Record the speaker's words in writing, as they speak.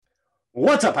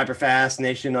What's up, Hyperfast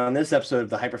Nation? On this episode of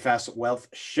the Hyperfast Wealth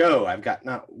Show, I've got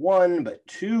not one, but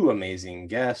two amazing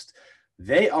guests.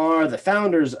 They are the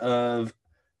founders of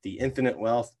the Infinite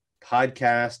Wealth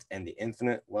podcast and the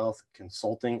Infinite Wealth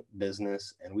consulting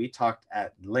business. And we talked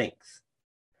at length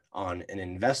on an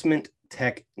investment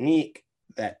technique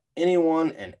that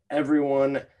anyone and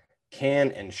everyone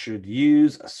can and should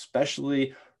use,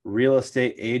 especially real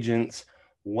estate agents.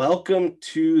 Welcome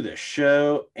to the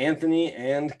show, Anthony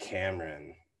and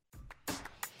Cameron.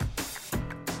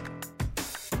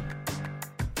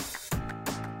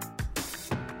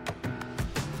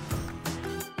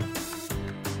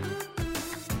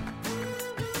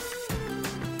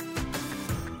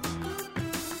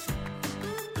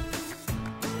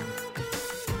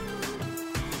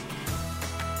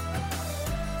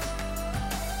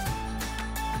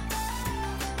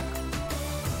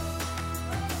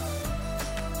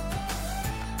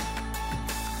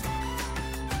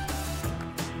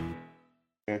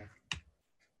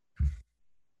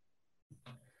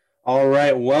 All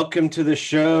right, welcome to the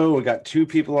show. We got two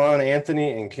people on,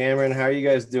 Anthony and Cameron. How are you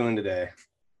guys doing today?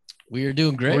 We are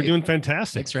doing great. We're doing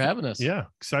fantastic. Thanks for having us. Yeah,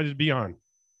 excited to be on.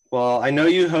 Well, I know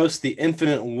you host the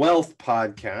Infinite Wealth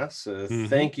podcast, so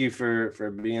thank you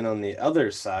for being on the other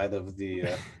side of the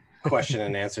question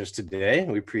and answers today.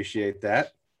 We appreciate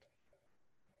that.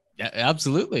 Yeah,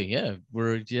 absolutely. Yeah,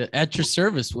 we're at your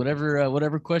service.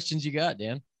 Whatever questions you got,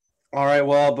 Dan. All right.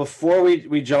 Well, before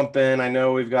we jump in, I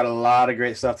know we've got a lot of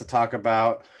great stuff to talk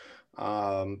about,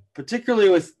 particularly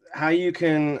with how you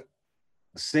can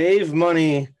save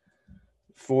money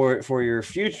for your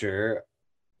future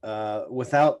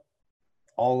without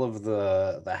all of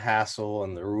the hassle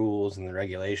and the rules and the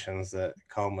regulations that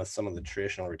come with some of the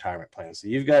traditional retirement plans. So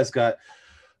you've guys got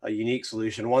a unique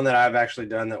solution, one that I've actually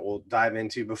done that we'll dive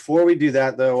into. Before we do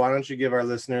that, though, why don't you give our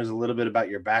listeners a little bit about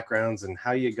your backgrounds and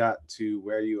how you got to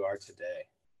where you are today?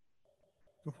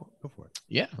 Go for it.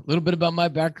 Yeah, a little bit about my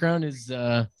background is,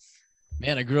 I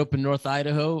grew up in North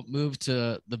Idaho, moved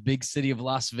to the big city of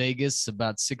Las Vegas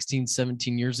about 16,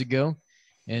 17 years ago,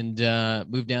 and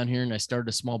moved down here and I started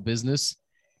a small business.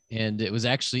 And it was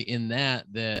actually in that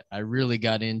I really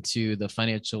got into the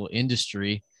financial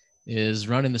industry. Is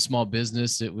running the small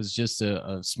business. It was just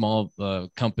a small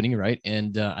company, right?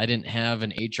 And I didn't have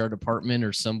an HR department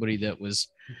or somebody that was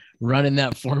running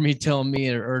that for me, telling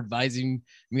me or advising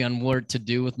me on what to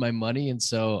do with my money. And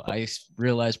so I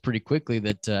realized pretty quickly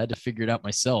that I had to figure it out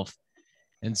myself.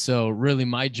 And so really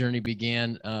my journey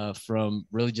began from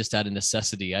really just out of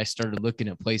necessity. I started looking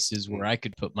at places where I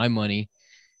could put my money.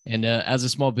 And as a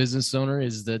small business owner,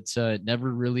 it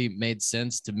never really made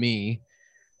sense to me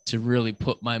to really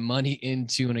put my money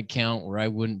into an account where I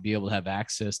wouldn't be able to have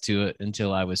access to it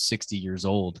until I was 60 years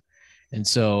old. And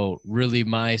so really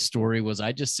my story was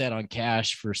I just sat on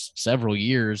cash for several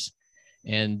years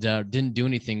and didn't do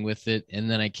anything with it. And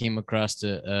then I came across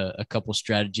a couple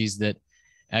strategies that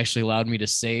actually allowed me to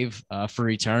save for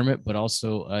retirement, but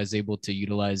also I was able to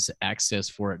utilize access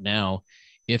for it now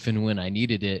if and when I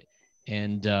needed it.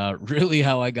 And really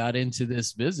how I got into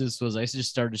this business was I just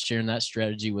started sharing that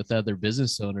strategy with other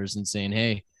business owners and saying,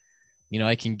 hey,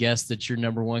 I can guess that your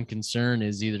number one concern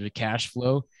is either the cash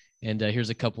flow. And here's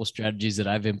a couple of strategies that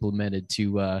I've implemented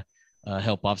to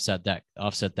help offset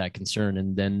that concern.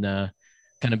 And then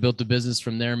kind of built the business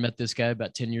from there, met this guy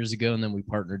about 10 years ago. And then we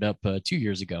partnered up 2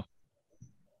 years ago.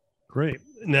 Great.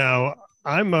 Now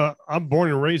I'm born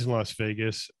and raised in Las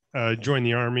Vegas, joined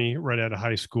the Army right out of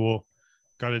high school.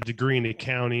 Got a degree in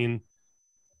accounting,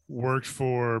 worked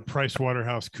for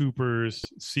PricewaterhouseCoopers,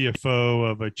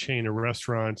 CFO of a chain of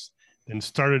restaurants, and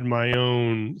started my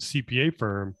own CPA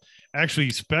firm, actually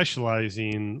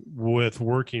specializing with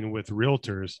working with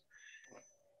realtors.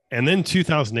 And then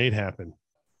 2008 happened.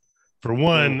 For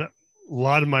one, a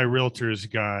lot of my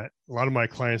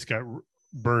clients got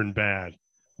burned bad.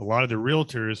 A lot of the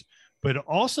realtors, but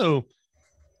also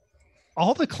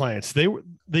all the clients,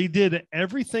 they did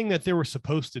everything that they were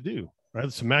supposed to do, right?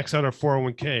 Let's max out our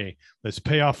 401k. Let's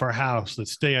pay off our house.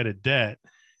 Let's stay out of debt.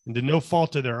 And to no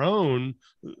fault of their own,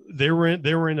 they were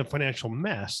in a financial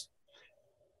mess.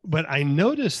 But I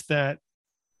noticed that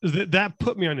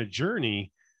put me on a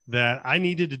journey that I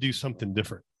needed to do something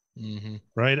different,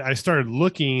 right? I started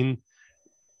looking.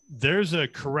 There's a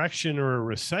correction or a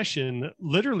recession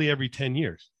literally every 10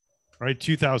 years. Right,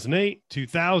 2008,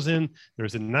 2000,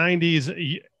 there's the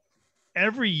 90s.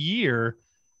 Every year,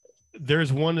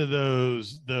 there's one of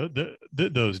those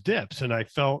those dips, and I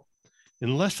felt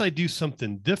unless I do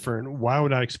something different, why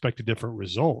would I expect a different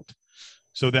result?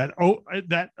 So that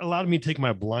allowed me to take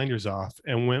my blinders off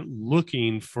and went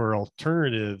looking for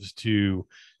alternatives to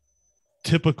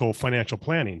typical financial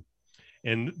planning.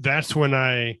 And that's when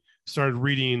I started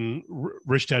reading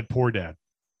Rich Dad, Poor Dad.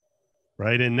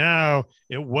 Right. And now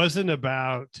it wasn't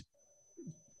about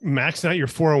maxing out your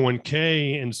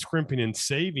 401k and scrimping and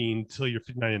saving till you're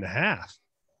 59 and a half.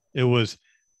 It was,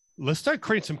 let's start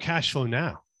creating some cash flow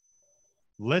now.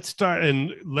 Let's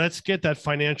get that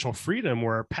financial freedom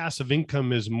where our passive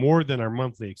income is more than our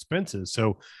monthly expenses.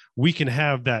 So we can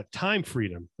have that time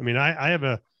freedom. I mean,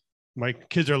 my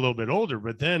kids are a little bit older,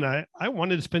 but then I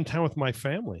wanted to spend time with my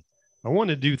family. I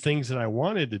wanted to do things that I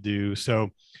wanted to do. So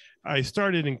I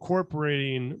started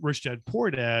incorporating Rich Dad, Poor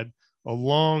Dad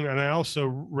along, and I also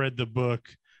read the book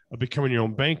of Becoming Your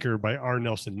Own Banker by R.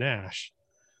 Nelson Nash.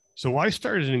 So I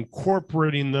started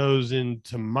incorporating those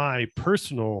into my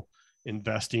personal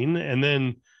investing, and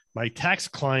then my tax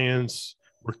clients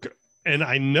were, and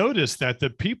I noticed that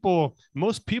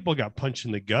most people got punched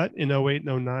in the gut in 08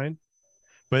 and 09,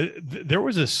 but there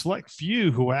was a select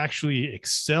few who actually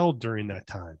excelled during that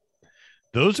time.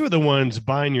 Those were the ones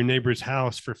buying your neighbor's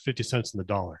house for 50 cents on the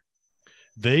dollar.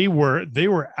 They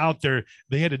were out there.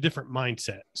 They had a different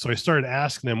mindset. So I started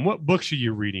asking them, what books are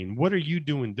you reading? What are you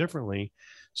doing differently?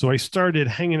 So I started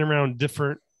hanging around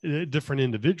different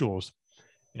individuals.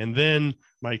 And then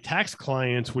my tax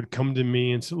clients would come to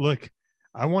me and say, look,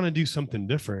 I want to do something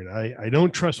different. I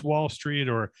don't trust Wall Street,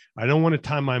 or I don't want to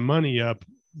tie my money up.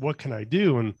 What can I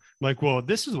do? And I'm like, well,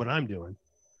 this is what I'm doing.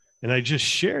 And I just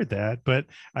shared that, but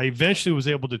I eventually was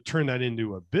able to turn that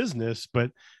into a business. But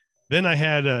then I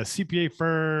had a CPA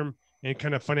firm and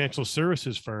kind of financial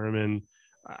services firm. And,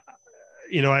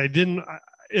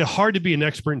 it's hard to be an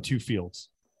expert in two fields.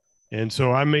 And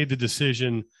so I made the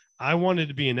decision. I wanted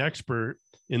to be an expert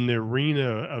in the arena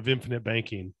of infinite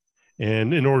banking.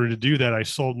 And in order to do that, I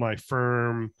sold my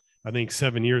firm, I think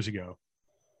 7 years ago.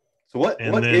 So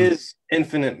what is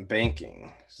infinite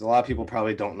banking? Because a lot of people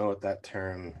probably don't know what that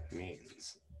term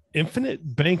means.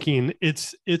 Infinite banking,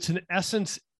 it's in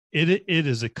essence, it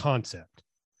is a concept.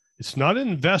 It's not an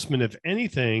investment. If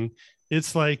anything,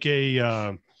 it's like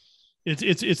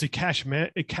it's a cash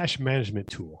management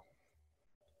tool,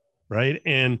 right?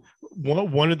 And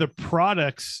one of the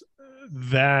products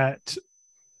that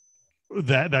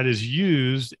is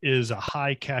used is a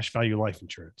high cash value life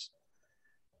insurance.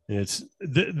 And it's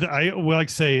I would like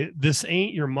to say, this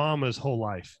ain't your mama's whole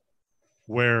life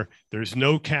where there's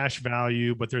no cash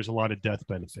value, but there's a lot of death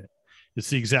benefit. It's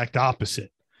the exact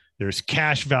opposite. There's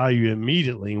cash value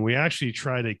immediately, and we actually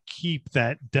try to keep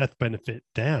that death benefit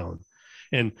down.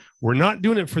 And we're not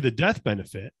doing it for the death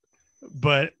benefit,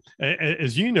 but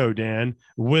as you know, Dan,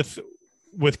 with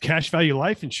cash value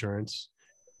life insurance,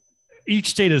 each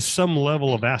state has some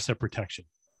level of asset protection.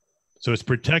 So it's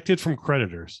protected from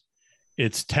creditors.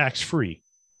 It's tax-free.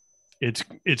 It's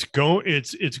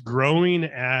growing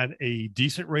at a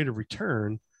decent rate of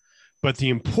return, but the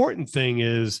important thing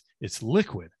is it's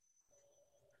liquid.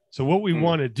 So what we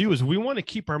want to do is we want to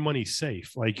keep our money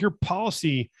safe. Like, your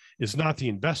policy is not the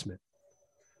investment,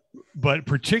 but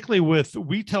particularly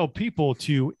we tell people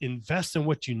to invest in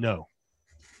what you know.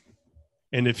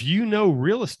 And if you know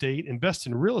real estate, invest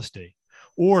in real estate,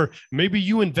 or maybe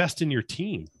you invest in your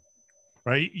team,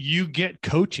 right? You get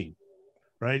coaching,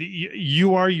 right?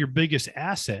 You are your biggest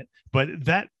asset, but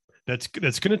that's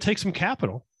going to take some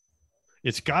capital.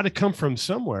 It's got to come from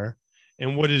somewhere.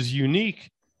 And what is unique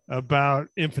about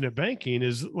infinite banking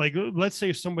is, like, let's say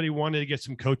if somebody wanted to get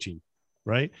some coaching,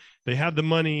 right? They have the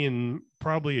money in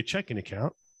probably a checking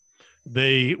account.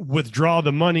 They withdraw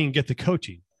the money and get the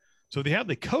coaching. So they have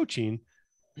the coaching,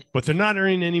 but they're not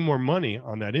earning any more money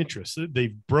on that interest. They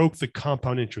broke the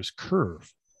compound interest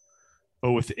curve.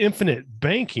 But with infinite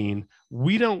banking,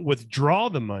 we don't withdraw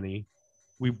the money.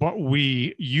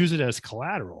 We use it as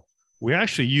collateral. We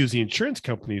actually use the insurance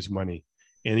company's money,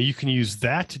 and you can use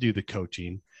that to do the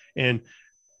coaching. And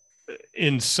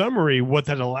in summary, what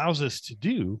that allows us to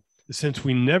do, since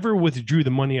we never withdrew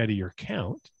the money out of your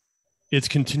account, it's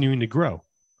continuing to grow.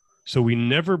 So we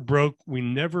never broke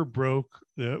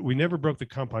the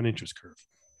compound interest curve.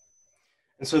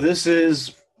 And so this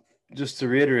is, just to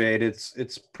reiterate,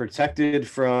 it's protected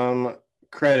from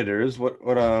creditors. What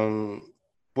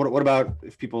about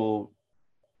if people,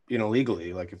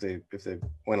 legally, like if they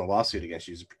win a lawsuit against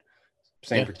you,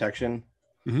 same protection?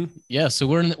 Mm-hmm. Yeah. So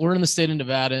we're in the state of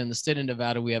Nevada. In the state of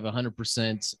Nevada, we have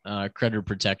 100% creditor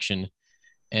protection.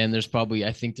 And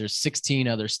I think there's 16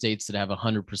 other states that have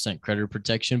 100% creditor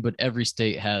protection, but every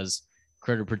state has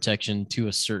creditor protection to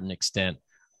a certain extent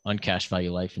on cash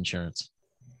value life insurance.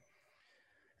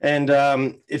 And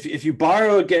if you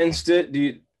borrow against it, do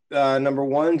you, number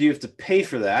one, do you have to pay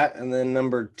for that? And then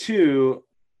number two,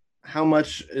 how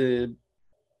much, you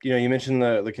mentioned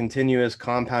the continuous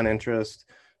compound interest.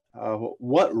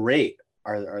 what rate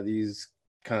are these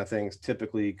kind of things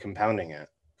typically compounding at?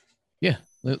 Yeah,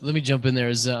 let me jump in there.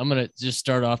 I'm going to just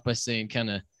start off by saying kind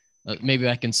of maybe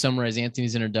I can summarize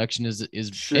Anthony's introduction is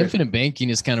Sure. infinite banking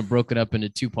is kind of broken up into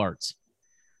two parts.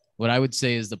 What I would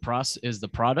say is the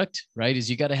product, right? Is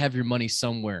you got to have your money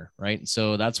somewhere, right? And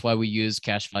so that's why we use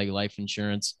cash value life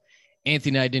insurance.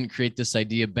 Anthony and I didn't create this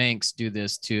idea. Banks do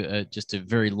this to just a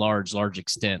very large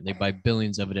extent. They buy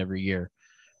billions of it every year,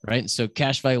 right? And so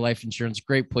cash value life insurance,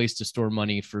 great place to store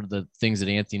money for the things that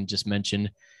Anthony just mentioned.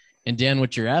 And Dan,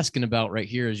 what you're asking about right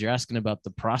here is you're asking about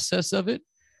the process of it,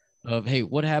 of, hey,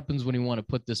 what happens when you want to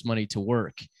put this money to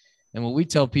work? And what we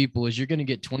tell people is you're going to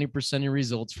get 20% of your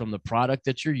results from the product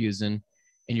that you're using,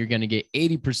 and you're going to get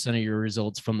 80% of your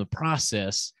results from the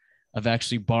process of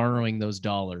actually borrowing those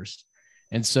dollars.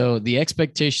 And so the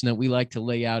expectation that we like to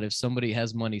lay out if somebody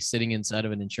has money sitting inside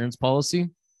of an insurance policy,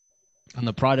 on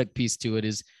the product piece to it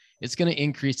is it's going to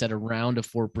increase at around a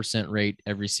 4% rate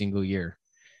every single year.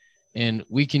 And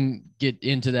we can get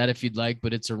into that if you'd like,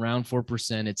 but it's around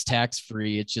 4%. It's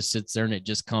tax-free. It just sits there and it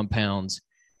just compounds.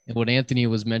 And what Anthony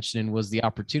was mentioning was the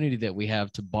opportunity that we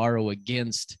have to borrow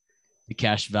against the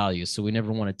cash value. So we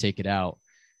never want to take it out.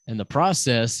 And the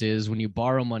process is when you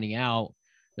borrow money out,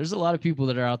 there's a lot of people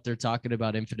that are out there talking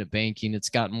about infinite banking. It's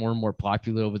gotten more and more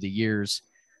popular over the years.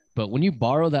 But when you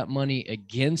borrow that money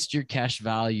against your cash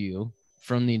value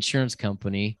from the insurance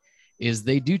company, is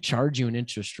they do charge you an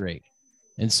interest rate.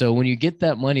 And so when you get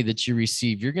that money that you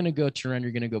receive, you're going to go turn,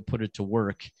 you're going to go put it to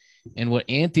work. And what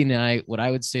Anthony and what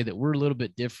I would say that we're a little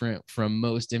bit different from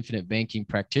most infinite banking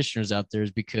practitioners out there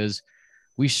is because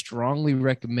we strongly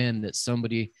recommend that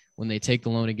somebody, when they take a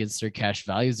loan against their cash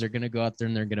values, they're going to go out there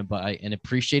and they're going to buy an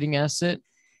appreciating asset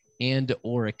and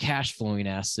or a cash flowing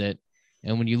asset.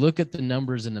 And when you look at the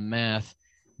numbers and the math,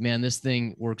 man, this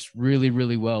thing works really,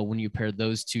 really well when you pair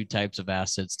those two types of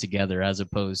assets together, as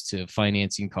opposed to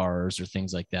financing cars or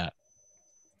things like that.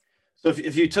 So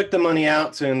if you took the money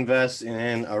out to invest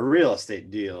in a real estate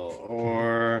deal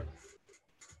or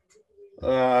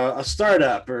a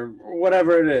startup or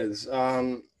whatever it is,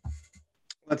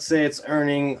 let's say it's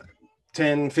earning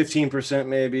 10, 15%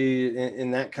 maybe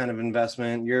in that kind of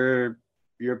investment, you're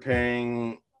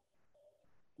paying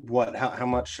what? How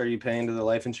much are you paying to the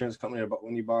life insurance company about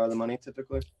when you borrow the money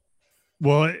typically?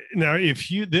 Well, now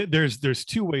if you there's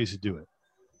two ways to do it.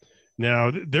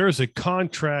 Now, there's a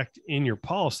contract in your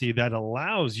policy that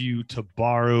allows you to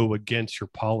borrow against your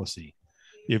policy.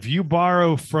 If you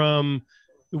borrow from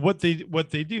what they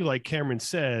do, like Cameron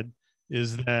said,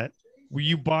 is that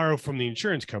you borrow from the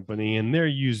insurance company and they're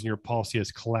using your policy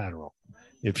as collateral.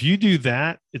 If you do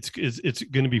that, it's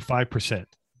going to be 5%.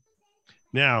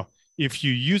 Now, if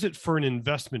you use it for an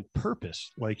investment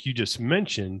purpose, like you just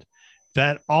mentioned,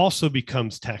 that also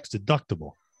becomes tax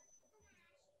deductible.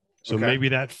 So maybe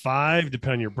that 5,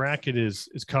 depending on your bracket, is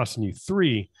costing you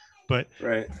 3. But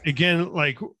right. Again,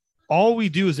 like all we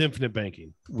do is infinite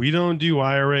banking. We don't do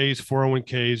IRAs,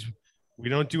 401ks. We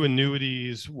don't do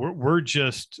annuities. We're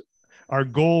just, our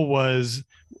goal was,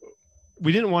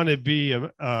 we didn't want to be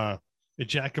a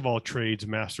jack of all trades,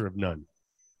 master of none.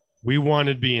 We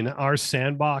wanted to be in our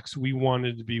sandbox. We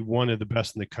wanted to be one of the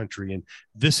best in the country. And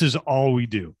this is all we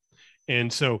do.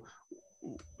 And so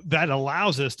that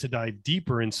allows us to dive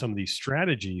deeper in some of these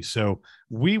strategies. So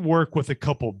we work with a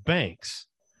couple banks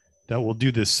that will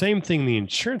do the same thing the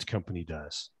insurance company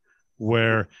does,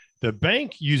 where the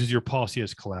bank uses your policy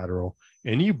as collateral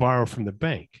and you borrow from the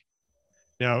bank.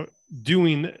 Now,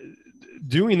 doing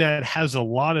that has a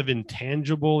lot of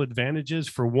intangible advantages.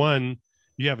 For one,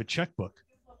 you have a checkbook,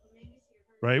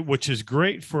 right? Which is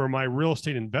great for my real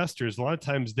estate investors. A lot of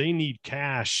times they need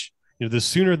cash. You know, the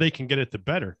sooner they can get it, the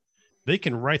better. They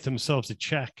can write themselves a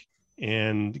check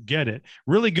and get it.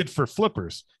 Really good for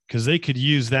flippers because they could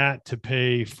use that to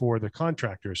pay for the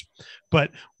contractors.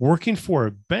 But working for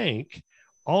a bank,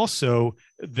 also,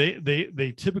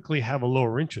 they typically have a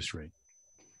lower interest rate.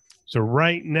 So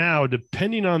right now,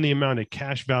 depending on the amount of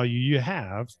cash value you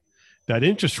have, that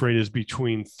interest rate is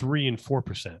between 3 and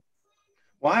 4%.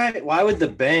 Why would the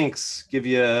banks give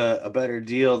you a better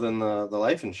deal than the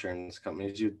life insurance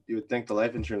companies? You would think the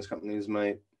life insurance companies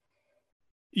might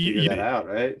figure that out,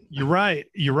 right? You're right.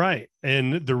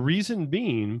 And the reason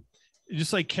being,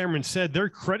 just like Cameron said, they're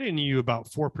crediting you about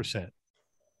 4%.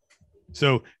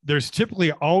 So there's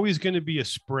typically always going to be a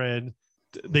spread.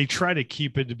 They try to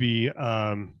keep it to be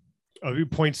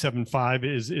 0.75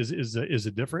 is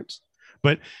a difference.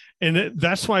 And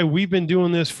that's why we've been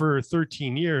doing this for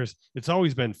 13 years. It's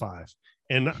always been 5.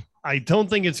 And I don't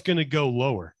think it's going to go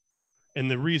lower. And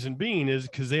the reason being is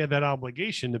because they have that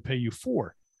obligation to pay you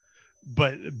 4.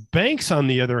 But banks, on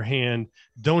the other hand,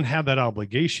 don't have that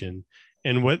obligation.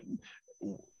 And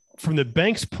from the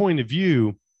bank's point of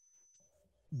view,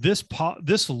 this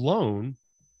loan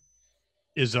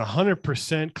is 100%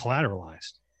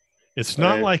 collateralized. It's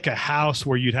not like a house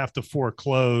where you'd have to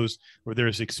foreclose, where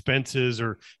there's expenses,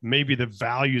 or maybe the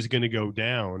value is going to go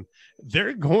down.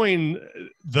 The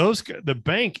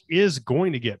bank is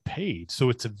going to get paid. So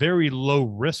it's a very low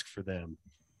risk for them.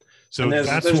 So there's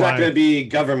not going to be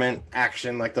government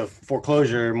action like the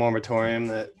foreclosure moratorium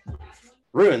that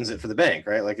ruins it for the bank,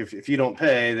 right? Like if you don't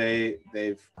pay,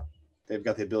 they've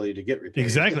got the ability to get repaid.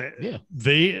 Exactly. Yeah.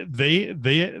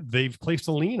 They've placed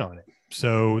a lien on it.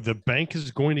 So the bank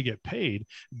is going to get paid.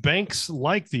 Banks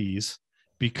like these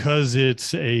because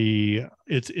it's a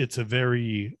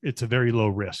very low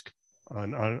risk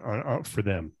on for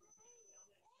them.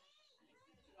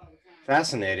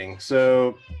 Fascinating.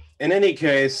 So in any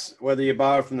case, whether you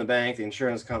borrow from the bank, the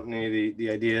insurance company, the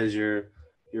idea is you're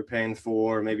paying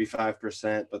for maybe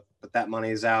 5%, but that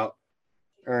money is out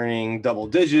earning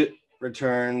double-digit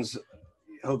returns,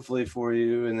 hopefully for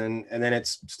you, and then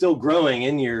it's still growing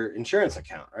in your insurance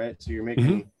account, right? So you're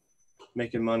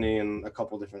making money in a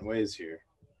couple different ways here.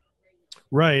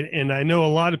 Right. And I know a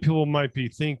lot of people might be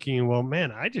thinking, well,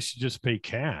 man, I just pay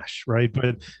cash, right?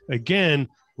 But again,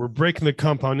 we're breaking the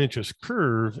compound interest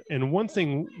curve. And one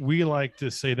thing we like to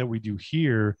say that we do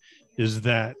here is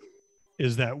that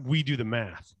we do the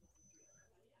math.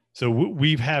 So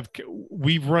we've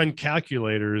run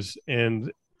calculators,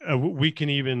 and we can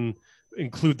even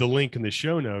include the link in the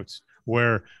show notes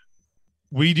where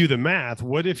we do the math.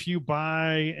 What if you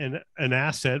buy an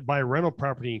asset, buy a rental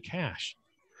property in cash?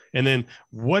 And then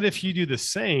what if you do the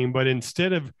same, but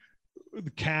instead of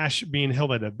cash being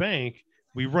held at a bank,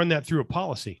 we run that through a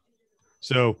policy.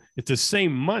 So it's the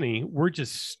same money. We're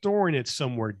just storing it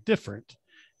somewhere different.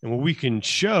 And what we can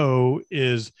show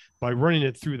is by running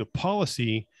it through the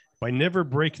policy, by never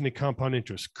breaking the compound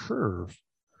interest curve,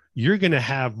 you're going to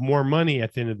have more money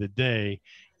at the end of the day.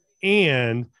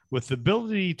 And with the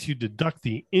ability to deduct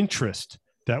the interest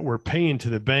that we're paying to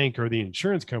the bank or the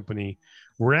insurance company,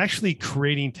 we're actually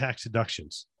creating tax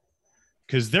deductions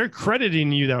because they're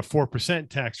crediting you that 4%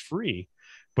 tax free.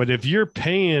 But if you're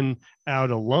paying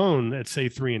out a loan at say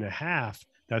 3.5,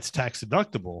 that's tax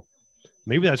deductible.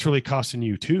 Maybe that's really costing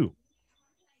you 2.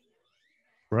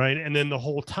 Right. And then the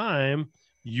whole time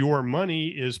your money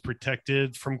is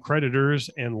protected from creditors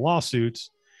and lawsuits.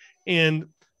 And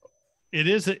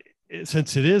since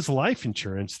it is life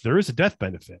insurance, there is a death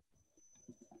benefit.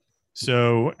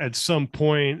 So at some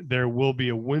point there will be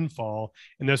a windfall.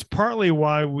 And that's partly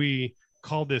why we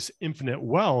call this infinite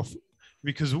wealth,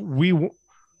 because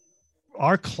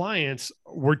our clients,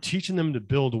 we're teaching them to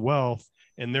build wealth,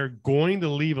 and they're going to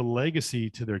leave a legacy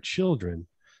to their children.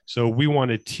 So we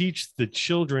want to teach the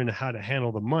children how to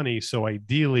handle the money. So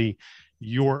ideally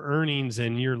your earnings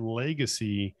and your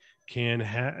legacy can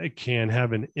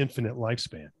have an infinite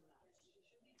lifespan.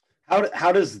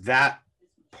 How does that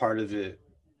part of it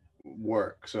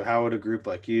work? So how would a group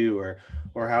like you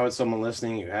or how would someone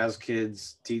listening who has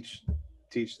kids teach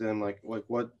them like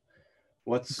what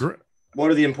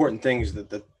are the important things that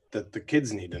the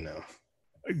kids need to know?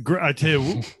 I tell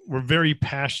you, we're very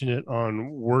passionate on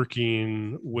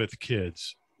working with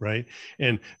kids, right?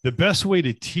 And the best way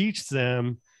to teach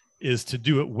them is to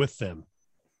do it with them.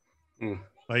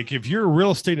 Like if you're a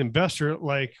real estate investor,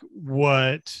 like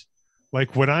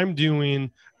what I'm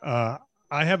doing, I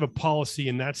have a policy,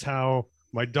 and that's how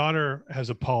my daughter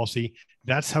has a policy.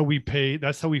 That's how we pay.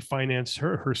 That's how we finance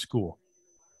her school,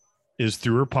 is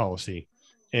through her policy.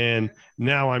 And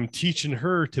now I'm teaching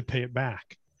her to pay it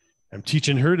back. I'm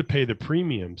teaching her to pay the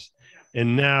premiums.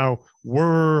 And now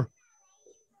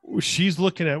she's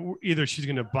looking at either she's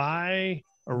going to buy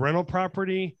a rental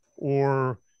property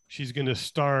or she's going to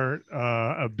start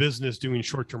a business doing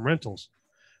short-term rentals.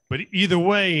 But either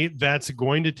way, that's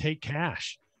going to take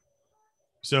cash.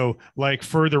 So like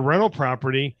for the rental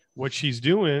property, what she's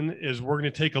doing is we're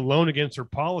going to take a loan against her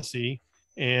policy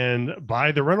and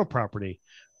buy the rental property.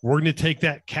 We're going to take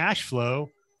that cash flow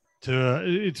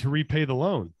to repay the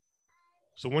loan.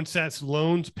 So once that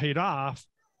loan's paid off,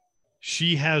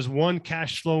 she has one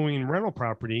cash flowing rental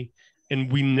property,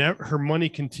 and her money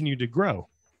continued to grow.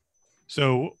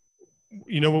 So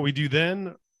you know what we do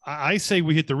then? I say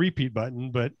we hit the repeat button,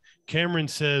 but Cameron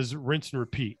says rinse and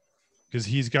repeat because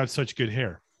he's got such good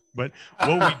hair. But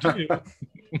what we do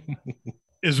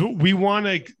is we want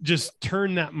to just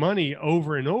turn that money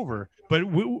over and over, but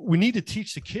we need to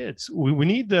teach the kids. We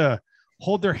need to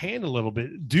hold their hand a little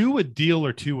bit, do a deal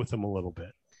or two with them a little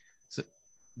bit.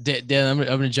 Dan, I'm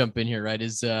going to jump in here, right?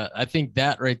 I think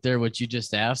that right there, what you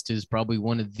just asked, is probably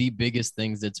one of the biggest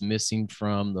things that's missing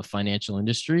from the financial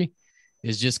industry,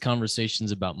 is just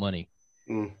conversations about money.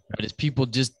 Right? Is people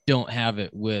just don't have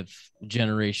it with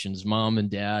generations, mom and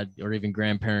dad, or even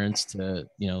grandparents to,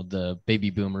 the baby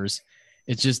boomers.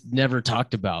 It's just never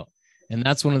talked about. And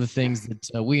that's one of the things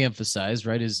that we emphasize,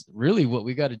 right? Is really what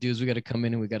we got to do is we got to come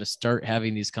in and we got to start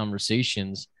having these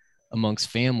conversations amongst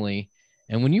family.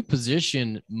 And when you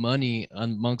position money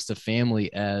amongst a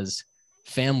family as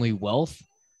family wealth,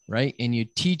 right? And you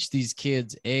teach these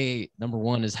kids, number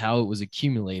one is how it was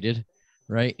accumulated,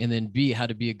 right? And then B, how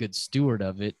to be a good steward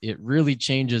of it. It really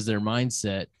changes their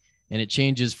mindset. And it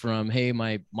changes from, hey,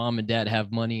 my mom and dad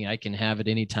have money, I can have it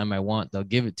anytime I want, they'll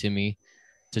give it to me,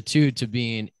 to two, to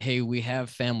being, hey, we have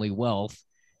family wealth.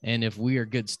 And if we are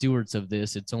good stewards of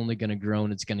this, it's only going to grow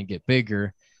and it's going to get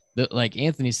bigger. Like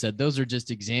Anthony said, those are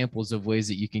just examples of ways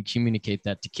that you can communicate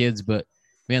that to kids. But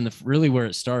man, really where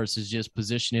it starts is just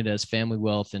position it as family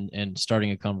wealth and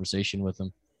starting a conversation with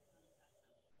them.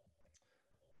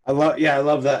 I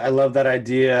love that. I love that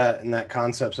idea and that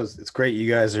concept. So it's great you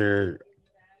guys are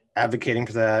advocating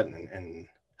for that and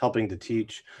helping to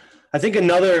teach. I think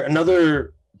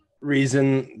another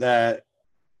reason that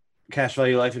cash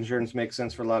value life insurance makes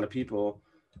sense for a lot of people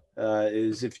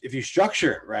is if you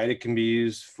structure it right, it can be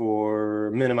used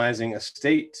for minimizing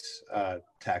estate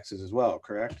taxes as well,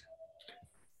 correct?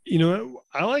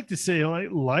 I like to say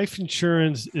life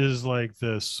insurance is like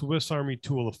the Swiss Army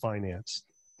tool of finance.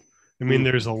 I mean,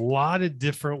 there's a lot of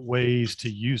different ways to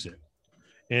use it.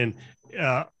 And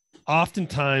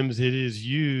oftentimes it is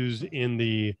used in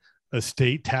the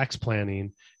estate tax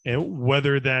planning, and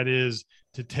whether that is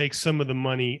to take some of the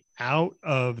money out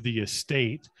of the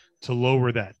estate to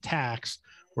lower that tax,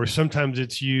 or sometimes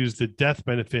it's used, the death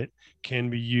benefit can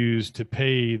be used to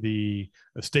pay the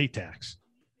estate tax.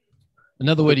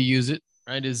 Another way to use it,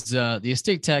 right, is the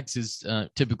estate tax is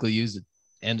typically used at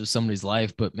the end of somebody's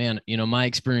life. But man, my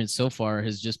experience so far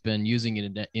has just been using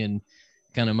it in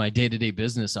kind of my day-to-day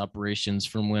business operations,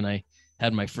 from when I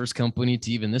had my first company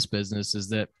to even this business, is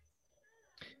that,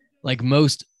 like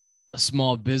most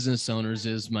small business owners,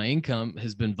 is my income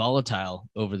has been volatile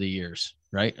over the years,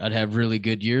 right? I'd have really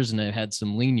good years and I've had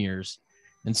some lean years.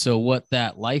 And so what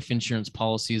that life insurance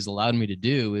policy has allowed me to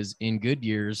do is, in good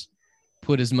years,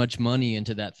 put as much money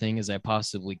into that thing as I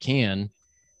possibly can.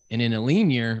 And in a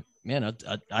lean year, man,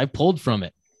 I pulled from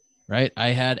it, right? I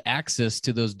had access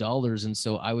to those dollars. And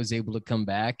so I was able to come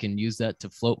back and use that to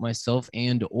float myself,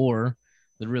 and, or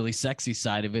the really sexy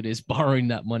side of it is borrowing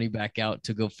that money back out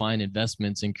to go find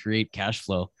investments and create cash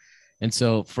flow. And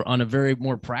so on a very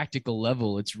more practical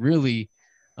level, it's really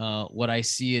what I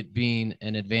see it being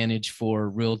an advantage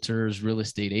for realtors, real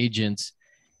estate agents,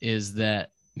 is that,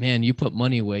 man, you put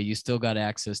money away, you still got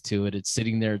access to it. It's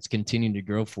sitting there, it's continuing to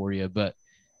grow for you. But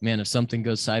man, if something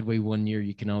goes sideways one year,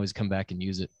 you can always come back and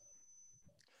use it.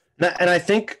 And I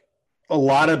think a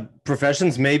lot of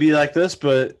professions may be like this,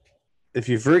 but if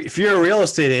you're a real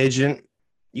estate agent,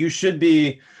 you should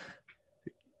be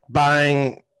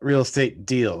buying real estate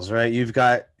deals, right? You've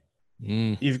got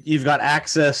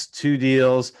access to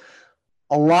deals.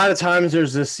 A lot of times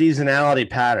there's this seasonality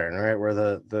pattern, right, where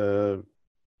the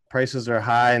prices are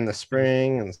high in the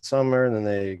spring and summer, and then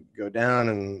they go down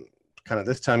in kind of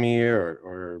this time of year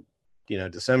or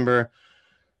December.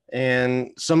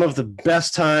 And some of the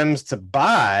best times to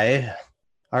buy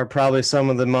are probably some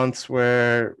of the months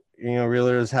where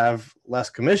realtors have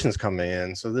less commissions coming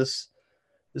in. So this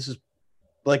is,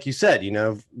 like you said,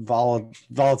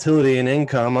 volatility in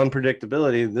income,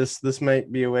 unpredictability. This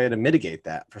might be a way to mitigate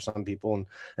that for some people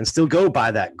and still go buy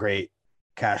that great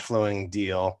cash flowing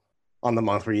deal on the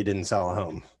month where you didn't sell a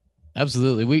home.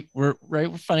 Absolutely. We're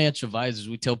financial advisors.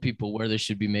 We tell people where they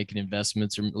should be making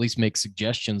investments, or at least make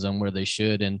suggestions on where they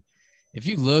should. And if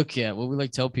you look at what we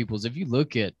like to tell people is, if you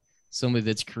look at somebody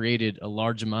that's created a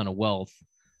large amount of wealth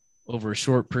over a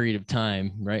short period of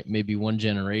time, right, maybe one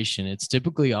generation, it's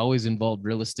typically always involved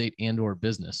real estate and or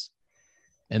business.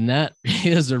 And that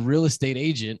is a real estate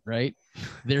agent, right?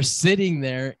 They're sitting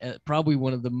there at probably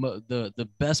one of the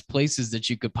best places that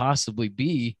you could possibly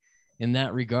be in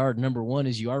that regard. Number one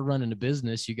is you are running a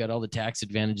business. You got all the tax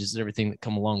advantages and everything that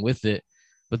come along with it.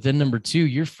 But then number two,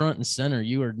 you're front and center.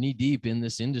 You are knee deep in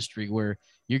this industry where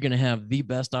you're going to have the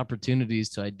best opportunities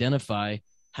to identify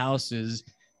houses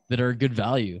that are a good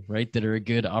value, right? That are a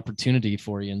good opportunity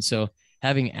for you. And so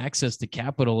having access to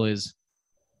capital is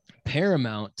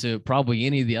paramount to probably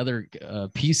any of the other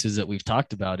pieces that we've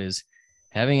talked about. Is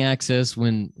having access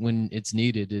when it's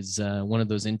needed is one of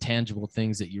those intangible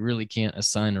things that you really can't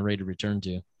assign a rate of return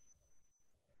to.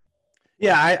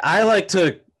 Yeah, I like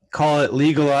to call it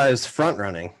legalized front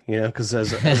running, because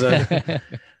as a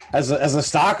as a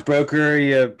stockbroker,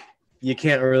 you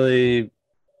can't really,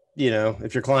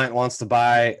 if your client wants to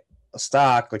buy a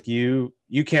stock, like you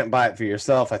can't buy it for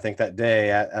yourself, I think that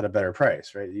day at a better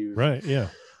price, right? Right. Yeah.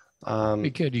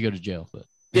 You could, you go to jail, but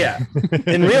Yeah.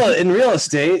 In real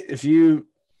estate, if you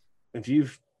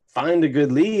find a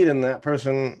good lead and that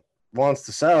person wants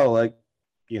to sell, like,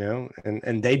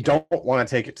 and they don't want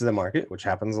to take it to the market, which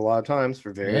happens a lot of times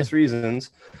for various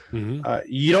reasons,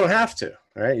 you don't have to,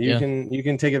 right? You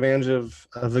can take advantage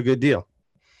of a good deal.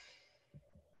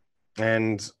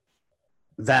 And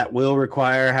that will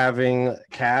require having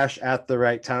cash at the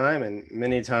right time. And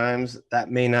many times that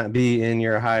may not be in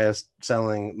your highest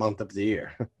selling month of the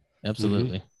year.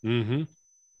 Absolutely.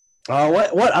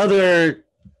 What other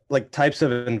like types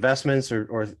of investments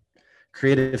or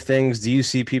creative things do you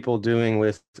see people doing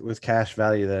with cash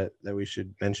value that we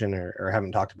should mention or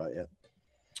haven't talked about yet?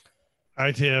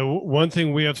 I tell you, one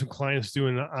thing we have some clients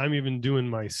doing, I'm even doing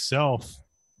myself,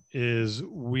 is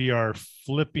we are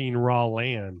flipping raw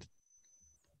land,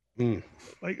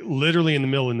 like literally in the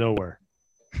middle of nowhere.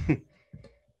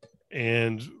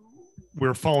 And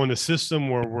we're following a system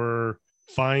where we're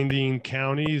finding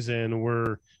counties and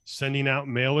we're sending out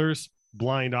mailers,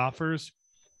 blind offers.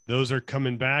 Those are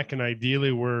coming back, and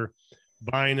ideally we're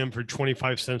buying them for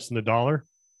 25 cents in the dollar.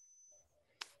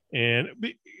 And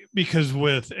because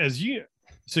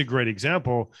it's a great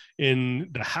example in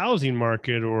the housing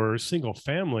market or single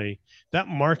family, that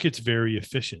market's very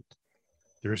efficient.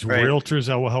 There's realtors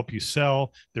that will help you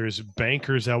sell. There's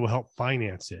bankers that will help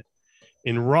finance it.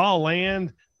 In raw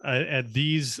land at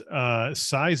these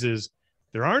sizes,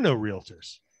 there are no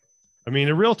realtors. I mean,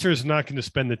 a realtor is not going to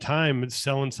spend the time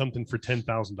selling something for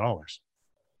 $10,000,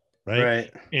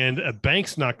 right? And a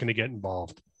bank's not going to get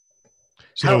involved.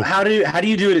 So how do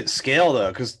you do it at scale though?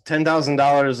 Because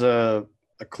 $10,000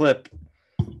 a clip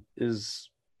is,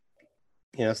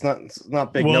 it's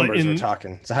not big numbers we're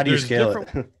talking. So how do you scale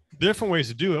it? Different ways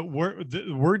to do it.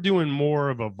 We're doing more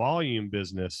of a volume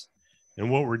business, and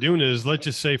what we're doing is, let's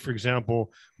just say, for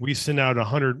example, we send out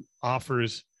 100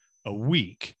 offers a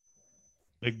week.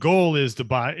 The goal is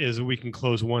we can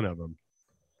close one of them.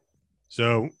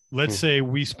 So let's say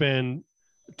we spend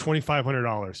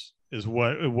 $2,500 is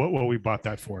what we bought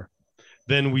that for.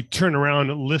 Then we turn around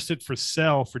and list it for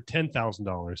sale for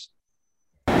 $10,000.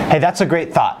 Hey, that's a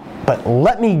great thought, but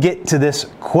let me get to this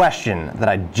question that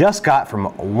I just got from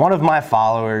one of my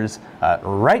followers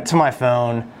right to my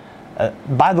phone.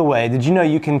 By the way, did you know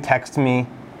you can text me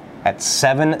at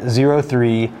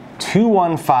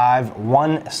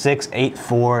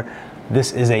 703-215-1684?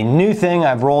 This is a new thing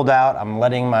I've rolled out. I'm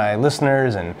letting my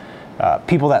listeners and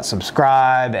people that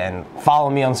subscribe and follow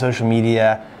me on social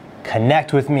media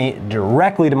connect with me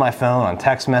directly to my phone on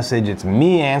text message. It's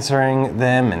me answering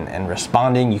them and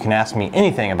responding. You can ask me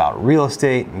anything about real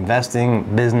estate, investing,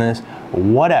 business,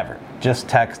 whatever. Just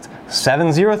text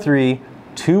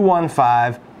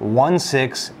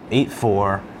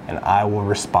 703-215-1684 and I will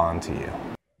respond to you.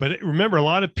 But remember, a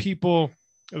lot of people,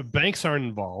 banks aren't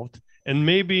involved, and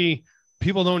maybe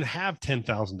people don't have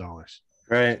 $10,000.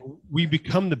 Right. We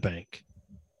become the bank.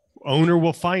 Owner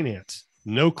will finance,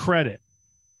 no credit.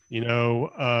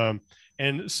 And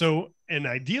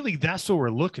ideally that's what we're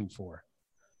looking for,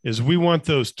 is we want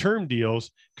those term deals,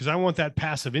 because I want that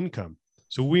passive income.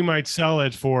 So we might sell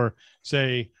it for,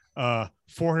 say,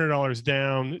 $400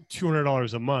 down,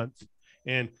 $200 a month,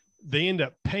 and they end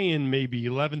up paying maybe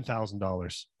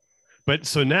 $11,000. But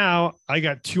so now I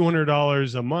got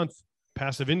 $200 a month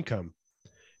passive income.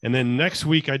 And then next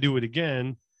week I do it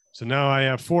again. So now I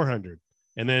have 400.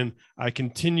 And then I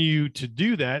continue to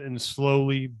do that and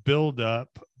slowly build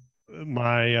up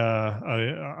my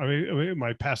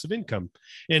my passive income.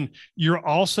 And you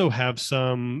also have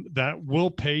some that will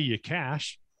pay you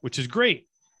cash, which is great.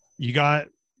 You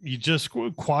just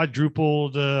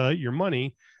quadrupled your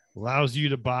money, allows you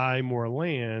to buy more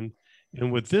land.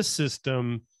 And with this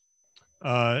system,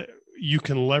 you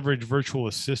can leverage virtual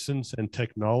assistants and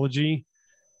technology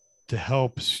to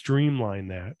help streamline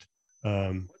that.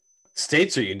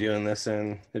 States are you doing this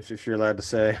in, if you're allowed to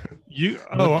say?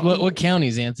 What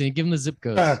counties, Anthony? Give them the zip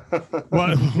codes.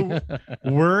 Well,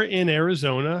 we're in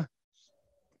Arizona,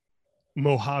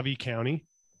 Mojave County,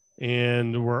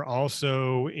 and we're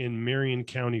also in Marion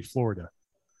County, Florida.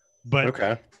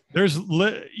 But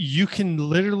you can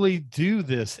literally do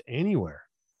this anywhere.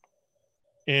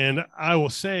 And I will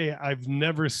say, I've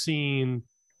never seen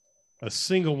a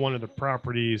single one of the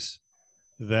properties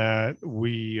that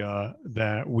we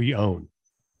own.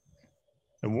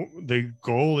 And the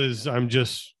goal is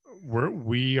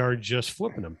we are just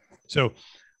flipping them. So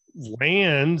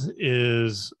land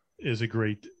is a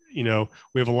great, we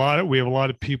have a lot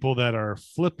of people that are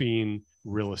flipping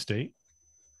real estate.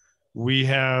 We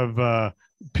have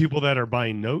people that are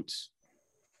buying notes,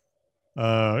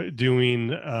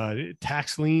 doing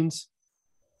tax liens,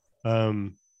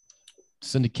 syndications.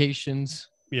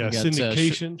 Yeah, we got,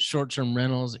 syndication, short-term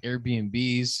rentals,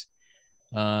 Airbnbs.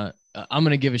 I'm going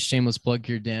to give a shameless plug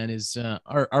here, Dan, is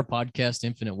our podcast,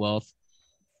 Infinite Wealth,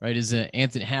 right? Is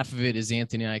Anthony, half of it is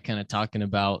Anthony and I kind of talking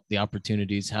about the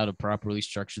opportunities, how to properly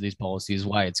structure these policies,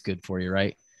 why it's good for you,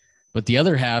 right? But the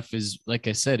other half is, like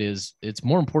I said, is it's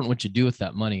more important what you do with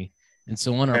that money. And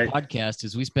so on our podcast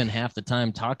is we spend half the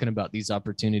time talking about these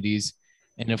opportunities.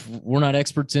 And if we're not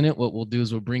experts in it, what we'll do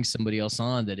is we'll bring somebody else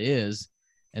on that is,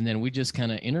 and then we just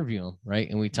kind of interview them, right?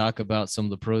 And we talk about some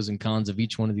of the pros and cons of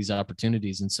each one of these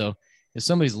opportunities. And so if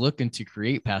somebody's looking to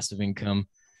create passive income,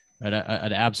 right,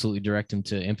 I'd absolutely direct them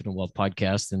to Infinite Wealth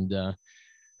Podcast and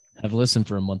have a listen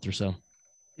for a month or so.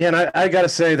 Yeah, and I got to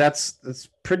say that's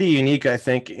pretty unique, I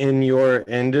think, in your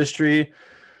industry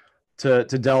to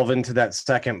delve into that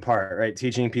second part, right?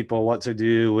 Teaching people what to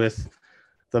do with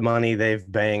the money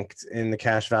they've banked in the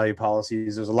cash value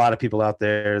policies. There's a lot of people out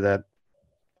there that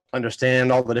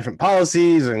understand all the different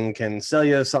policies and can sell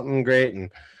you something great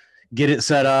and get it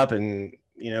set up and,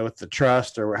 with the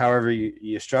trust or however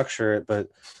you structure it. But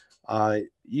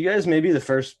you guys may be the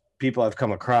first people I've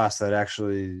come across that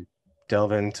actually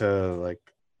delve into, like,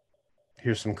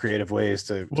 here's some creative ways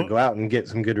to go out and get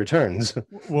some good returns.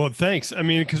 Well, thanks. I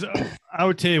mean, because I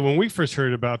would tell you, when we first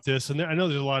heard about this, and I know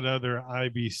there's a lot of other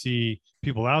IBC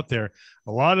people out there,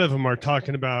 a lot of them are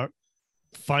talking about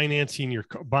financing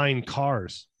buying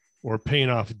cars or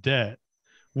paying off debt,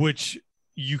 which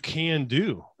you can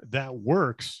do. That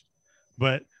works.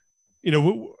 But,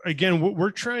 again, we're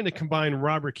trying to combine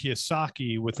Robert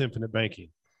Kiyosaki with infinite banking.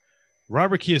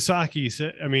 Robert Kiyosaki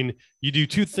said, you do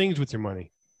two things with your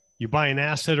money. You buy an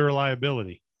asset or a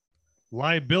liability.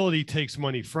 Liability takes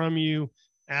money from you.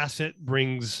 Asset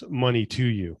brings money to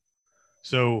you.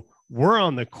 So we're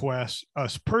on the quest,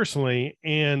 us personally,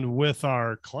 and with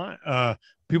our client,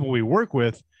 people we work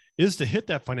with, is to hit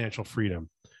that financial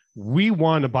freedom. We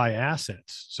want to buy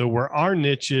assets. So where our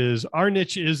niche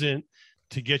isn't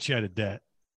to get you out of debt.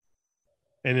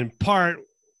 And in part,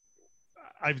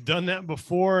 I've done that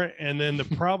before. And then the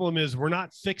problem is we're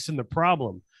not fixing the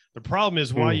problem. The problem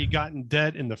is why you got in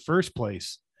debt in the first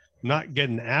place, not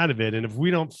getting out of it. And if we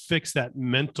don't fix that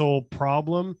mental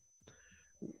problem,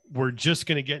 we're just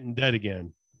going to get in debt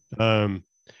again. And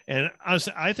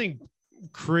I think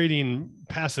creating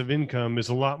passive income is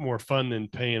a lot more fun than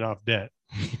paying off debt.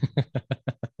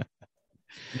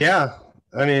 Yeah.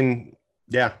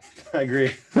 Yeah, I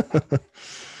agree.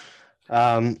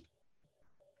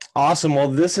 Awesome.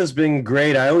 Well, this has been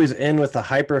great. I always end with a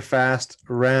hyper fast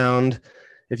round.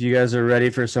 If you guys are ready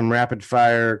for some rapid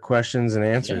fire questions and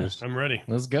answers. Yeah, I'm ready.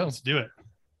 Let's go. Let's do it.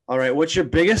 All right. What's your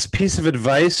biggest piece of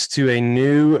advice to a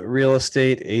new real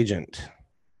estate agent?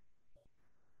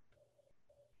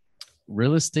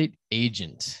 Real estate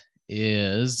agent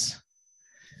is,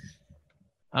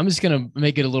 I'm just going to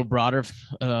make it a little broader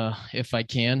if I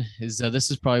can, is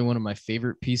this is probably one of my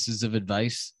favorite pieces of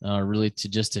advice really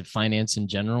to finance in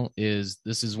general.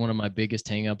 This is one of my biggest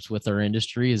hangups with our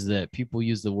industry, is that people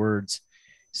use the words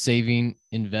saving,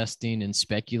 investing, and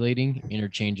speculating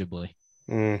interchangeably.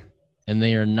 And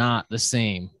they are not the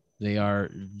same. They are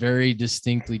very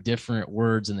distinctly different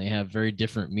words and they have very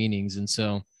different meanings. And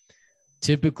so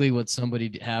typically what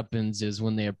somebody happens is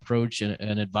when they approach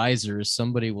an advisor, is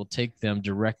somebody will take them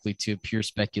directly to pure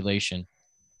speculation.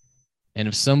 And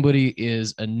if somebody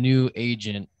is a new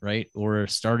agent, right, or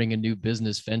starting a new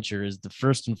business venture, is the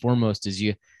first and foremost is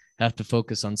you have to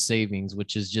focus on savings,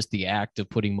 which is just the act of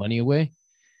putting money away.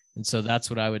 And so that's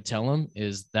what I would tell them,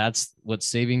 is that's what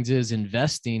savings is.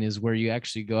 Investing is where you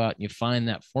actually go out and you find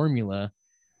that formula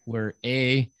where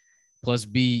A plus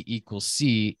B equals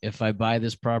C. If I buy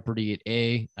this property at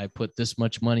A, I put this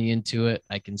much money into it,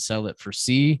 I can sell it for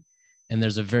C. And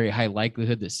there's a very high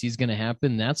likelihood that C is going to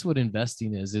happen. That's what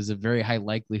investing is a very high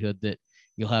likelihood that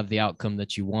you'll have the outcome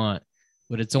that you want.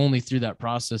 But it's only through that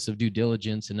process of due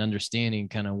diligence and understanding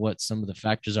kind of what some of the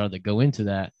factors are that go into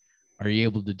that, are you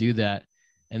able to do that.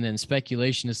 And then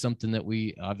speculation is something that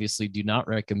we obviously do not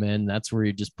recommend. That's where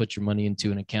you just put your money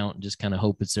into an account and just kind of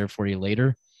hope it's there for you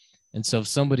later. And so if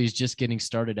somebody's just getting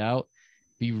started out,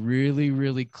 be really,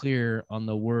 really clear on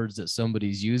the words that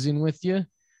somebody's using with you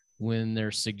when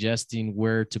they're suggesting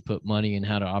where to put money and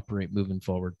how to operate moving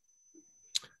forward.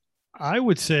 I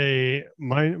would say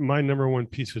my number one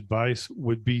piece of advice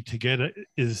would be to get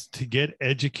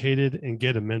educated and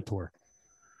get a mentor.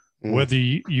 whether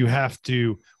you have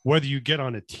to, whether you get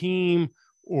on a team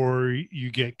or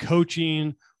you get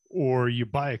coaching or you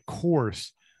buy a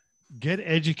course, get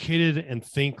educated and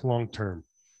think long-term.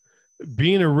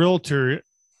 Being a realtor,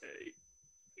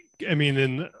 I mean,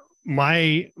 and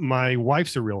my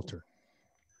wife's a realtor,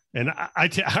 and I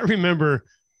remember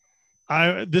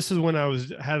this is when I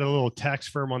had a little tax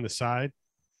firm on the side,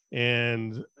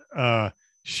 and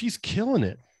she's killing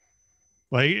it.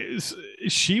 Like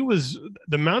she was,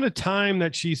 the amount of time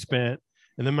that she spent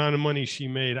and the amount of money she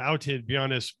made, I would, to be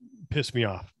honest, pissed me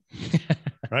off.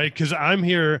 Right. Cause I'm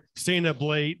here staying up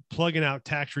late, plugging out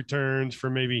tax returns for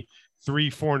maybe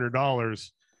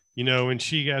 $300-$400, you know, and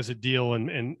she has a deal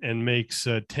and makes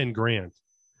 10 grand,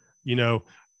 you know,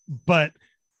 but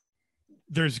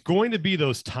there's going to be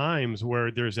those times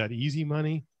where there's that easy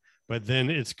money, but then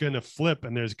it's going to flip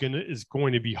and it's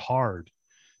going to be hard.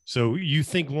 So you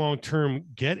think long-term,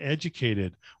 get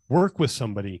educated, work with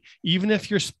somebody. Even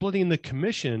if you're splitting the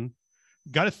commission,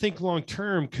 got to think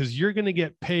long-term, because you're going to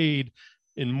get paid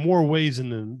in more ways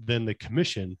than the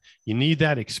commission. You need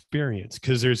that experience,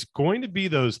 because there's going to be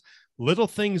those little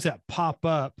things that pop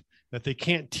up that they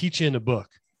can't teach in a book.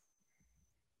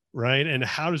 Right. And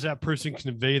how does that person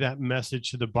convey that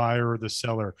message to the buyer or the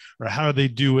seller, or how do they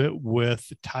do it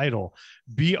with title?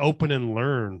 Be open and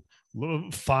learn.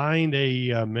 Find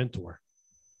a mentor.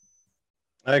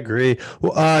 I agree.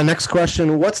 Well, next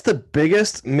question. What's the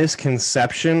biggest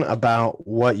misconception about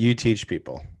what you teach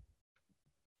people?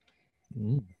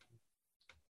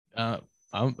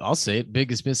 I'll say it.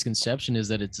 Biggest misconception is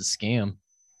that it's a scam.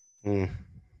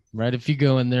 Right. If you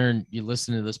go in there and you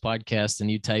listen to this podcast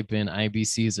and you type in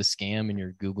IBC is a scam in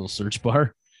your Google search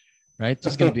bar, right,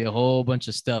 there's going to be a whole bunch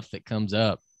of stuff that comes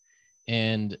up.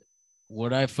 And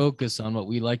what I focus on, what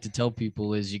we like to tell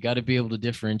people, is you got to be able to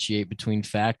differentiate between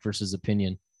fact versus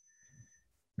opinion.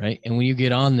 Right. And when you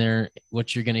get on there,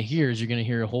 what you're going to hear is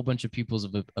a whole bunch of people's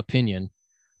opinion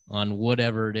on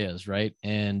whatever it is. Right.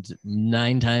 And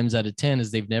 9 times out of 10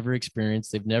 is they've never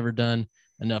experienced, they've never done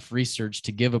enough research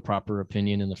to give a proper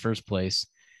opinion in the first place.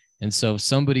 And so if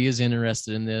somebody is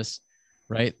interested in this,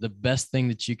 right, the best thing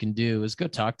that you can do is go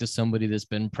talk to somebody that's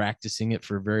been practicing it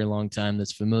for a very long time,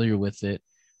 that's familiar with it,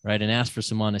 right, and ask for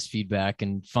some honest feedback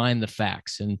and find the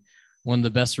facts. And one of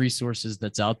the best resources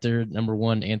that's out there, number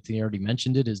one, Anthony already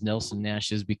mentioned it, is Nelson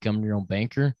Nash's Become Your Own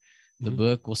Banker. The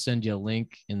book, we'll send you a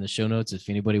link in the show notes if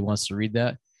anybody wants to read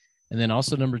that. And then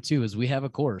also number 2 is we have a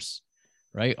course.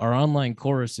 Right. Our online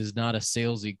course is not a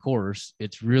salesy course.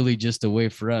 It's really just a way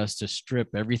for us to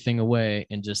strip everything away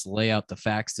and just lay out the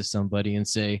facts to somebody and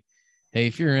say, hey,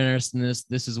 if you're interested in this,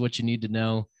 this is what you need to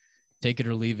know. Take it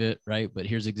or leave it. Right. But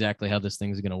here's exactly how this thing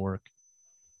is going to work.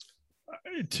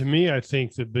 To me, I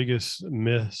think the biggest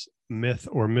myth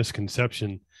or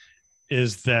misconception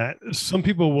is that some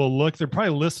people will look, they're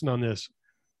probably listening on this.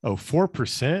 Oh,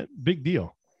 4%, big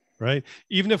deal. Right.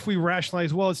 Even if we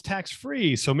rationalize, well, it's tax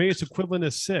free, so maybe it's equivalent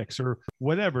to 6 or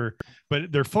whatever,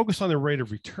 but they're focused on the rate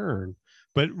of return.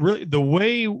 But really, the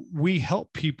way we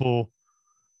help people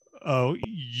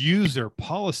use their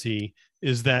policy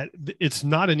is that it's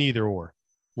not an either or.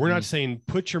 We're not saying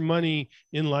put your money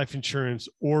in life insurance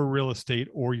or real estate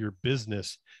or your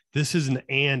business. This is an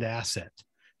and asset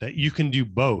that you can do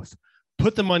both.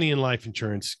 Put the money in life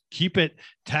insurance, keep it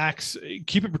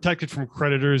protected from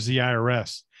creditors, the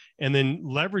IRS. And then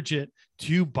leverage it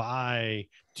to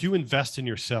invest in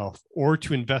yourself or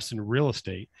to invest in real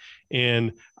estate.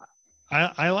 And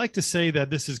I like to say that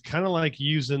this is kind of like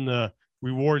using the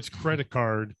rewards credit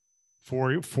card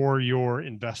for your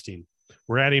investing.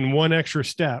 We're adding one extra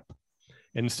step.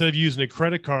 And instead of using a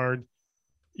credit card,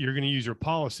 you're going to use your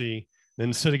policy. Then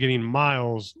instead of getting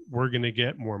miles, we're going to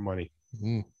get more money.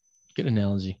 Good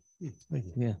analogy. Thank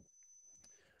you. Yeah.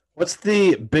 What's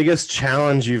the biggest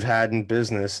challenge you've had in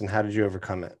business, and how did you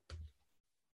overcome it?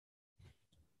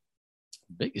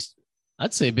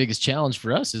 I'd say biggest challenge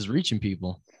for us is reaching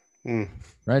people. Right.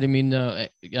 I mean,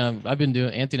 Anthony and I've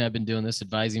been doing this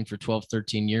advising for 12,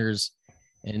 13 years.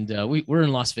 And we're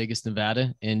in Las Vegas,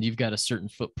 Nevada, and you've got a certain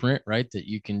footprint, right, that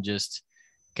you can just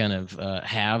kind of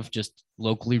have just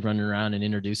locally running around and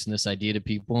introducing this idea to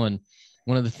people. And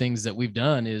one of the things that we've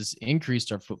done is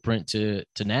increased our footprint to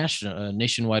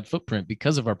nationwide footprint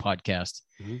because of our podcast.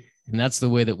 And that's the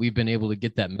way that we've been able to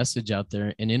get that message out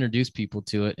there and introduce people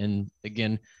to it. And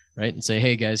again, right, and say,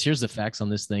 hey guys, here's the facts on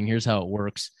this thing. Here's how it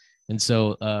works. And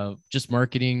so just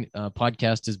marketing,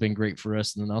 podcast has been great for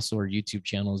us. And then also our YouTube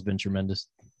channel has been tremendous.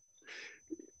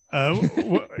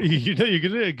 Well, you're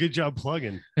doing a good job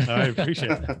plugging. I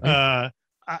appreciate it.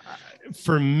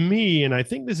 For me, and I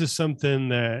think this is something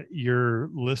that your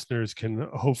listeners can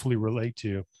hopefully relate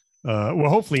to, well,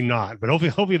 hopefully not, but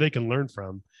hopefully they can learn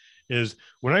from, is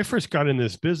when I first got in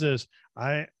this business,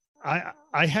 I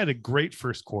had a great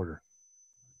first quarter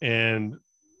and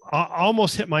I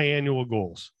almost hit my annual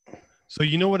goals. So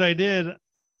you know what I did?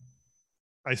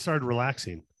 I started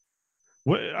relaxing.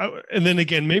 And then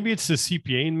again, maybe it's the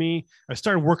CPA in me. I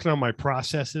started working on my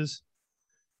processes,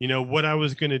 what I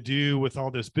was going to do with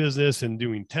all this business and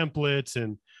doing templates,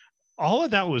 and all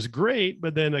of that was great.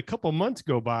 But then a couple of months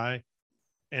go by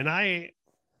and I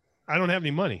don't have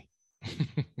any money,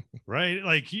 right?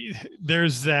 Like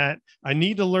there's that, I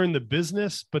need to learn the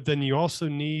business, but then you also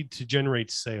need to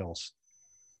generate sales.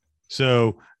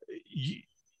 So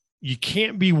you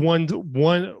can't be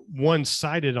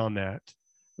one-sided on that,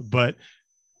 but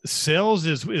sales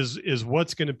is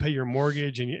what's going to pay your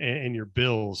mortgage and your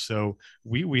bills. So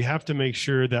we have to make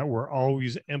sure that we're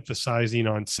always emphasizing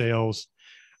on sales.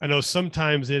 I know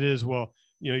sometimes it is, well,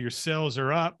 your sales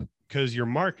are up because you're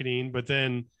marketing, but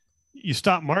then you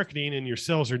stop marketing and your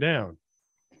sales are down,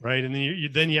 right? And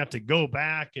then you have to go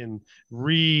back and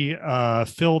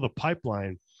fill the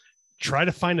pipeline. Try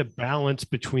to find a balance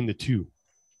between the two.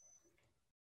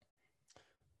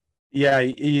 Yeah,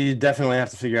 you definitely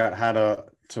have to figure out how to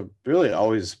really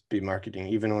always be marketing,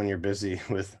 even when you're busy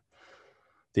with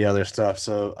the other stuff.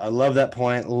 So I love that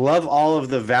point. Love all of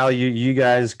the value you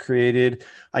guys created.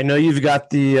 I know you've got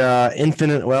the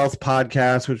Infinite Wealth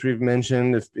podcast, which we've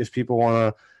mentioned. If people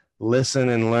want to listen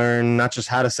and learn not just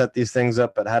how to set these things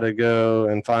up, but how to go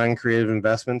and find creative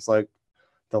investments like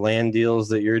the land deals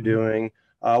that you're doing.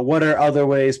 What are other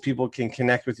ways people can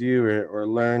connect with you or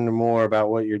learn more about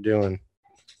what you're doing?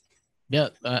 Yeah,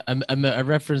 I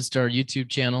referenced our YouTube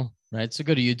channel, right? So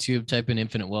go to YouTube, type in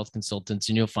Infinite Wealth Consultants,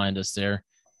 and you'll find us there.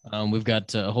 We've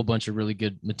got a whole bunch of really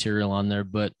good material on there.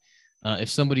 But if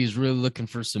somebody's really looking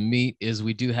for some meat,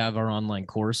 we do have our online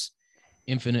course,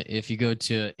 Infinite. If you go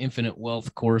to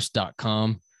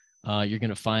infinitewealthcourse.com, you're going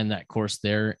to find that course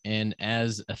there. And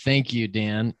as a thank you,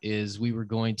 Dan, we were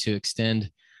going to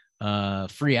extend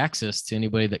free access to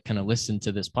anybody that kind of listened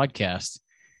to this podcast.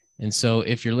 And so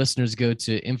if your listeners go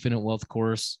to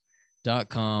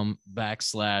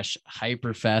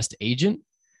infinitewealthcourse.com/hyperfastagent,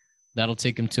 that'll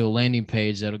take them to a landing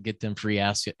page that'll get them free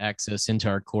access into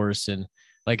our course. And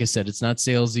like I said, it's not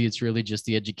salesy. It's really just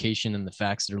the education and the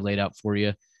facts that are laid out for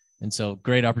you. And so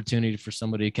great opportunity for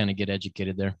somebody to kind of get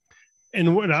educated there.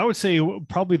 And what I would say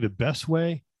probably the best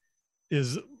way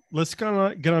is let's get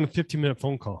on a 15-minute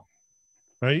phone call,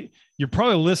 right? You're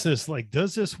probably listening to this like,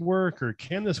 does this work or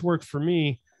can this work for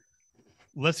me?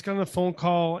 Let's get on a phone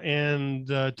call and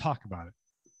talk about it.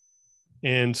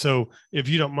 And so if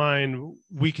you don't mind,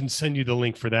 we can send you the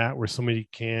link for that where somebody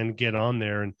can get on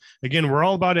there. And again, we're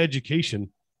all about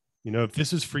education. If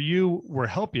this is for you, we'll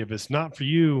help you. If it's not for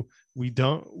you, we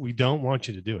don't want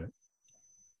you to do it.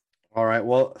 All right.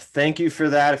 Well, thank you for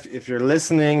that. If you're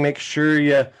listening, make sure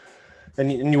you want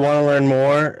to learn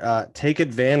more, take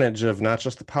advantage of not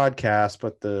just the podcast,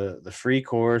 but the free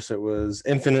course. It was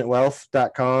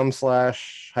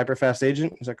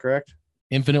infinitewealth.com/hyperfastagent. Is that correct?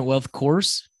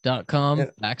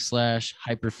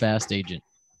 infinitewealthcourse.com/hyperfastagent.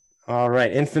 All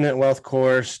right.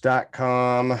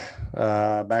 infinitewealthcourse.com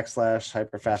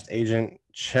 /hyperfastagent.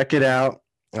 Check it out.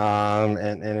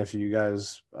 And if you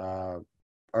guys are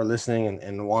listening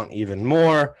and want even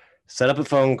more, set up a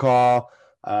phone call.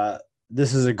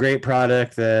 This is a great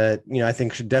product that, I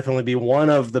think should definitely be one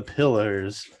of the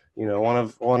pillars,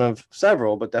 one of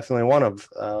several, but definitely one of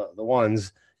the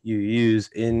ones you use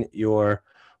in your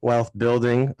wealth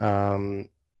building.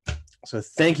 So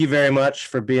thank you very much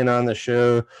for being on the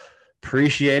show.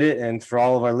 Appreciate it. And for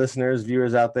all of our listeners,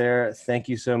 viewers out there, thank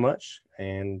you so much.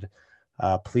 And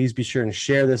please be sure and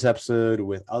share this episode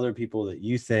with other people that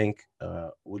you think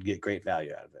would get great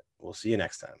value out of it. We'll see you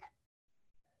next time.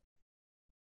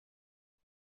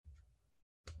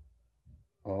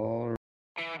 All right.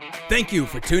 Thank you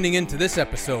for tuning in to this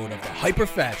episode of the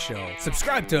Hyperfast Show.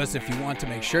 Subscribe to us if you want to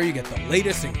make sure you get the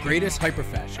latest and greatest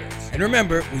Hyperfast shows. And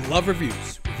remember, we love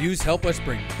reviews. Reviews help us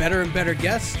bring better and better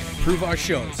guests and improve our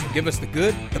shows. So give us the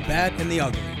good, the bad, and the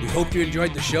ugly. We hope you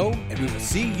enjoyed the show, and we will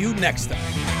see you next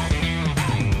time.